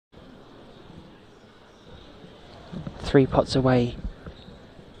3 pots away.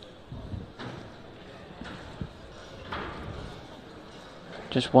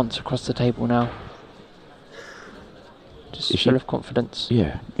 Just once across the table now. Just full of confidence.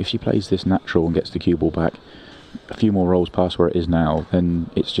 Yeah, if she plays this natural and gets the cue ball back a few more rolls past where it is now, then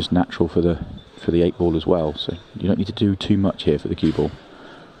it's just natural for the 8 ball as well. So you don't need to do too much here for the cue ball.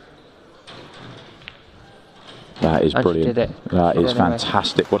 That is brilliant. That is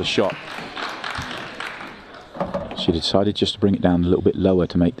fantastic. What a shot. She decided just to bring it down a little bit lower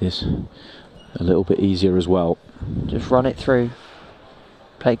to make this a little bit easier as well. Just run it through.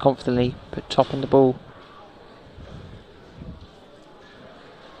 Play confidently. Put top on the ball.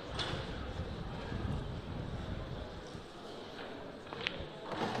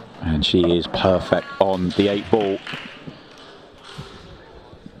 And she is perfect on the 8 ball.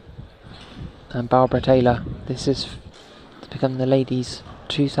 And Barbara Taylor, this is to become the ladies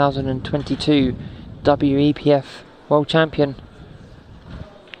 2022 WEPF World Champion.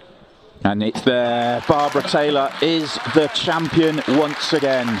 And it's there. Barbara Taylor is the champion once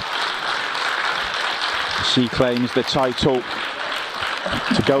again. She claims the title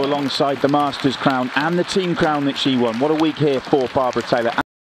to go alongside the Masters crown and the team crown that she won. What a week here for Barbara Taylor.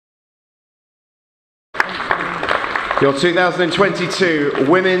 Your 2022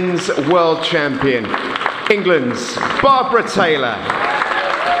 Women's World Champion, England's Barbara Taylor.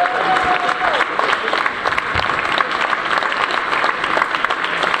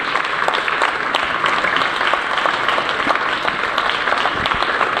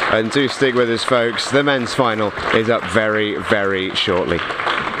 And do stick with us, folks. The men's final is up very, very shortly.